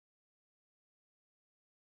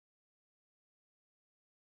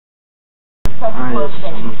Hi, this is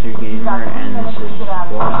T3 Gamer, and this is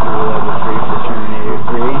walkthrough level 3 for Terminator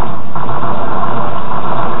 3.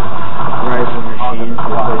 Rise of Machines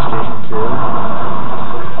for PlayStation 2.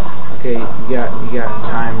 Okay, you got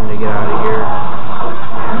time to get out of here.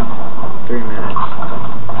 Yeah, 3 minutes.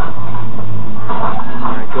 You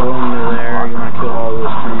want to go into there, you want to kill all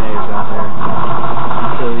those Terminators out there.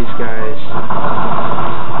 Kill these guys.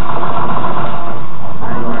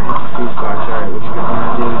 Now you want to hit the fuse box. Alright, what you're going to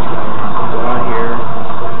want to do is you're going to want to go out here.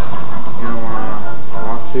 You're going to want to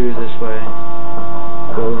walk through this way.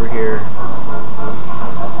 Go over here.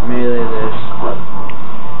 Melee this.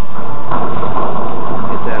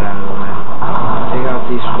 Get that out of the way. Take out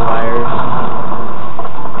these flyers.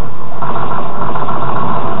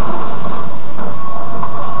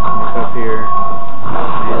 Walk up here.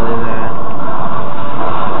 Melee that.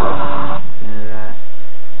 Melee that.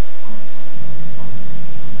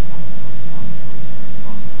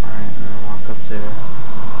 Alright, and then walk up there.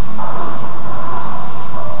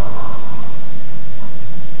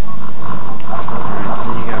 Alright,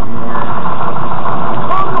 then you got more.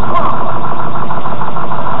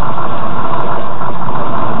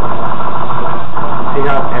 Take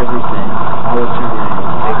out everything. All the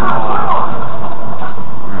Terminators. Take them all out.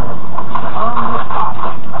 Alright.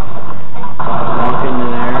 Walk into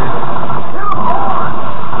there.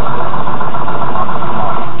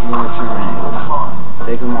 More Terminators.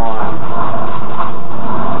 Take them all out.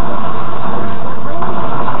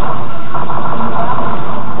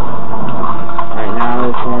 Alright, now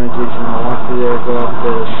what you want to do is you want to walk through there, go up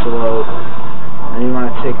the slope, and you want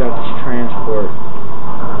to take out this transport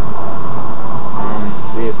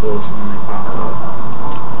vehicles when they pop up.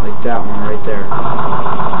 Like that one right there.